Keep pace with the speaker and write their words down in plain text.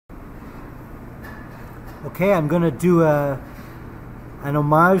Okay, I'm going to do an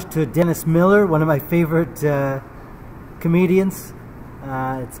homage to Dennis Miller, one of my favorite comedians.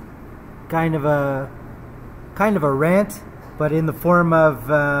 It's kind of a rant, but in the form of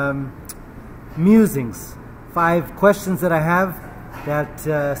musings. 5 questions that I have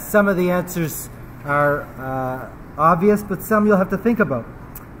that some of the answers are obvious, but some you'll have to think about.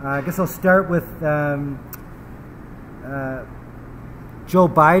 I guess I'll start with Joe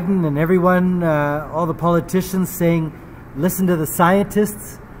Biden and everyone, all the politicians saying, listen to the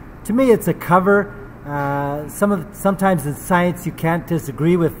scientists. To me, it's a cover. Sometimes in science you can't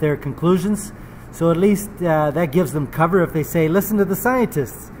disagree with their conclusions, so at least that gives them cover if they say, listen to the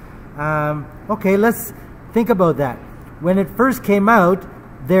scientists. Okay, let's think about that. When it first came out,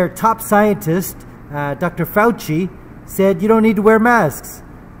 their top scientist, Dr. Fauci, said you don't need to wear masks.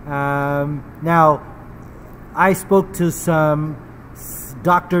 Now, I spoke to some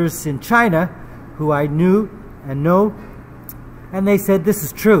doctors in China who I knew and know, and they said this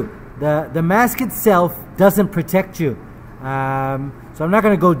is true. The mask itself doesn't protect you. So I'm not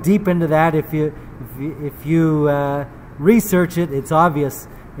going to go deep into that. If you research it, it's obvious.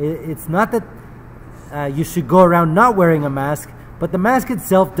 It's not that you should go around not wearing a mask, but the mask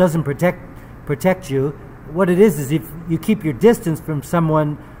itself doesn't protect you. What it is if you keep your distance from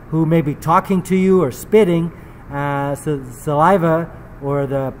someone who may be talking to you or spitting, so the saliva or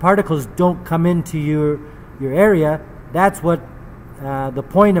the particles don't come into your area. That's what the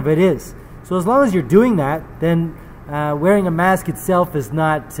point of it is. So as long as you're doing that, then wearing a mask itself is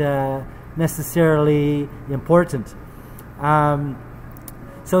not necessarily important.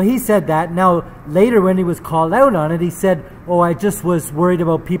 So he said that. Now, later when he was called out on it, he said, oh, I just was worried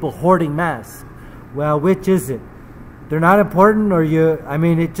about people hoarding masks. Well, which is it? They're not important, or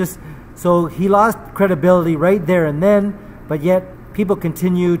so he lost credibility right there and then, but yet people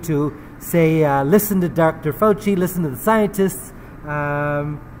continue to say, listen to Dr. Fauci, listen to the scientists.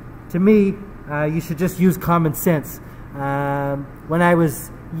 To me, you should just use common sense. When I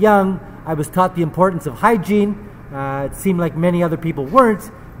was young, I was taught the importance of hygiene. It seemed like many other people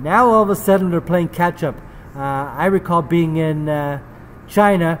weren't. Now all of a sudden they're playing catch up. I recall being in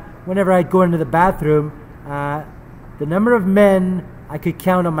China, whenever I'd go into the bathroom, the number of men I could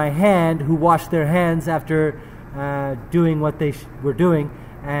count on my hand who washed their hands after doing what they were doing.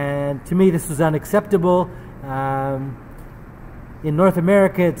 And to me this was unacceptable. In North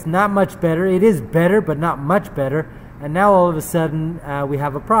America it's not much better. It is better, but not much better. And now all of a sudden we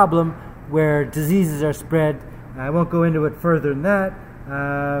have a problem where diseases are spread. I won't go into it further than that.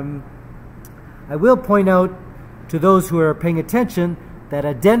 I will point out to those who are paying attention that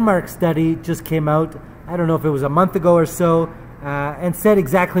a Denmark study just came out, I don't know if it was a month ago or so, and said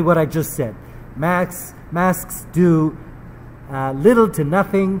exactly what I just said. Masks do little to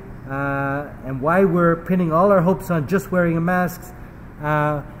nothing, and why we're pinning all our hopes on just wearing a mask.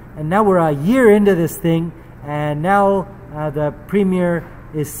 And now we're a year into this thing, and now the Premier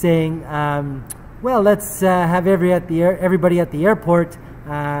is saying, well, let's have everybody at the airport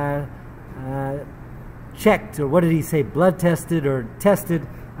checked, or what did he say, blood tested or tested.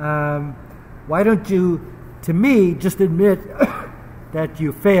 Why don't you, to me, just admit that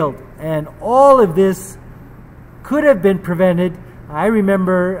you failed? And all of this could have been prevented. I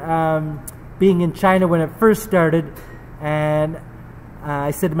remember being in China when it first started, and I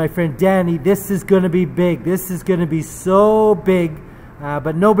said to my friend Danny, this is going to be big. This is going to be so big,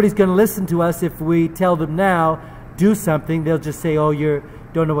 but nobody's going to listen to us if we tell them now, do something. They'll just say, oh, you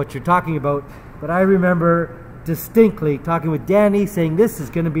don't know what you're talking about. But I remember distinctly talking with Danny, saying this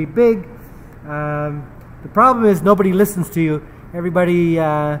is going to be big. The problem is nobody listens to you. Everybody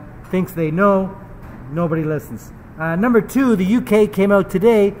thinks they know. Nobody listens. Number 2, the UK came out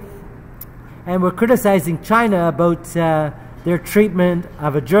today and were criticizing China about their treatment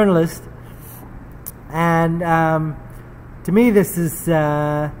of a journalist. And to me, this is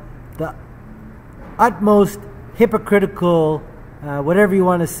the utmost hypocritical, whatever you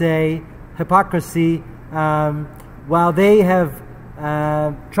want to say, hypocrisy. While they have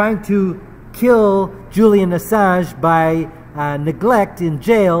trying to kill Julian Assange by neglect in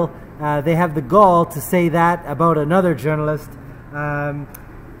jail, they have the gall to say that about another journalist.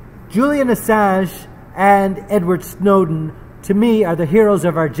 Julian Assange and Edward Snowden, to me, are the heroes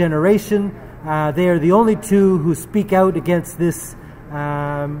of our generation. They are the only two who speak out against this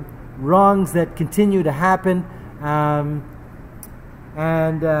wrongs that continue to happen.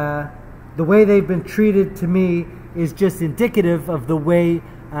 And the way they've been treated, to me, is just indicative of the way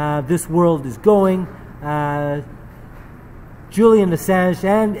this world is going. Julian Assange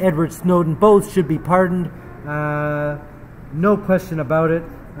and Edward Snowden both should be pardoned. No question about it.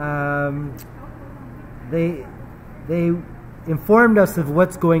 They informed us of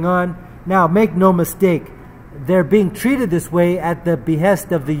what's going on. Now, make no mistake, they're being treated this way at the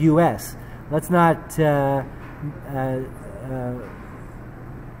behest of the U.S. Let's not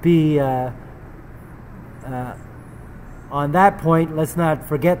be on that point. Let's not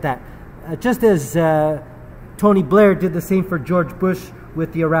forget that. Just as Tony Blair did the same for George Bush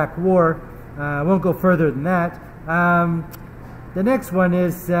with the Iraq War. I won't go further than that. The next one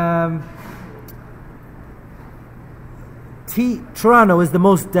is Toronto is the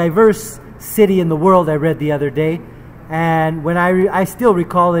most diverse city in the world, I read the other day. And when I still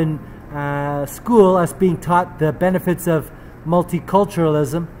recall in school us being taught the benefits of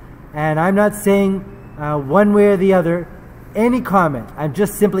multiculturalism. And I'm not saying one way or the other any comment. I'm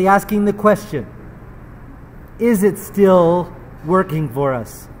just simply asking the question, is it still working for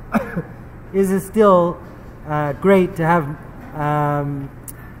us? Is it still great to have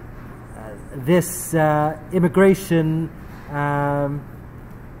this immigration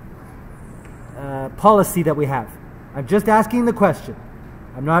policy that we have? I'm just asking the question.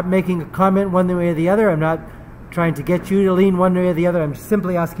 I'm not making a comment one way or the other. I'm not trying to get you to lean one way or the other. I'm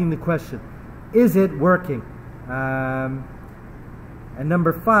simply asking the question, is it working? And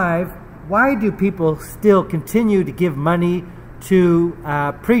number 5, why do people still continue to give money to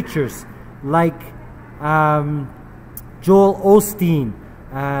preachers like Joel Osteen,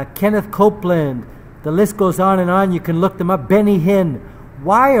 Kenneth Copeland? The list goes on and on. You can look them up. Benny Hinn.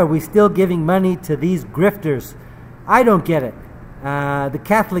 Why are we still giving money to these grifters? I don't get it. The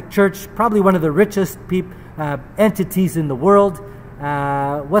Catholic Church, probably one of the richest entities in the world.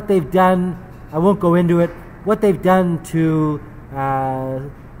 What they've done, I won't go into it, what they've done to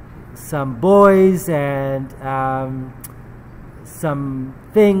some boys and some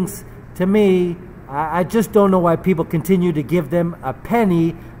things, to me, I just don't know why people continue to give them a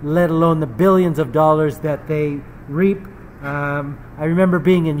penny, let alone the billions of dollars that they reap. I remember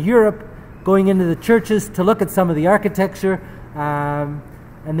being in Europe, going into the churches to look at some of the architecture,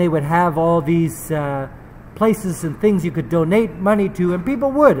 and they would have all these places and things you could donate money to, and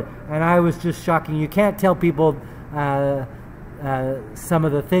people would. And I was just shocking. You can't tell people some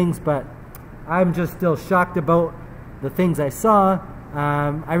of the things, but I'm just still shocked about the things I saw.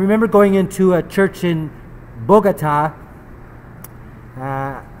 I remember going into a church in Bogota,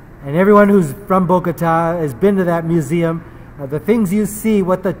 and everyone who's from Bogota has been to that museum. The things you see,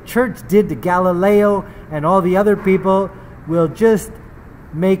 what the church did to Galileo and all the other people, will just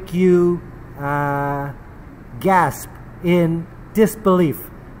make you gasp in disbelief.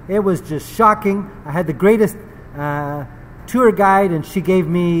 It was just shocking. I had the greatest tour guide, and she gave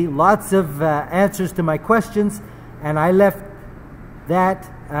me lots of answers to my questions, and I left that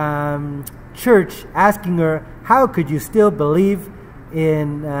church asking her, how could you still believe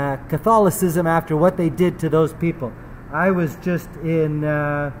in Catholicism after what they did to those people? I was just in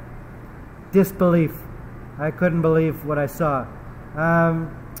disbelief. I couldn't believe what I saw.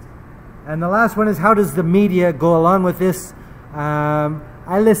 And the last one is, how does the media go along with this?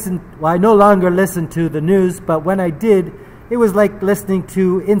 I no longer listen to the news, but when I did, it was like listening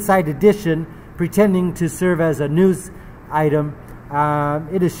to Inside Edition, pretending to serve as a news item.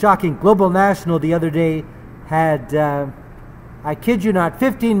 It is shocking. Global National the other day had, I kid you not,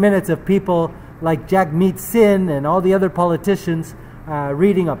 15 minutes of people like Jagmeet Singh and all the other politicians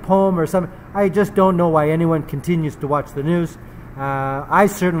reading a poem or something. I just don't know why anyone continues to watch the news. I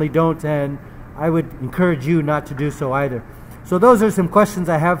certainly don't, and I would encourage you not to do so either. So those are some questions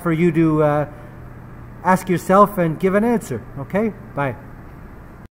I have for you to ask yourself and give an answer. Okay? Bye.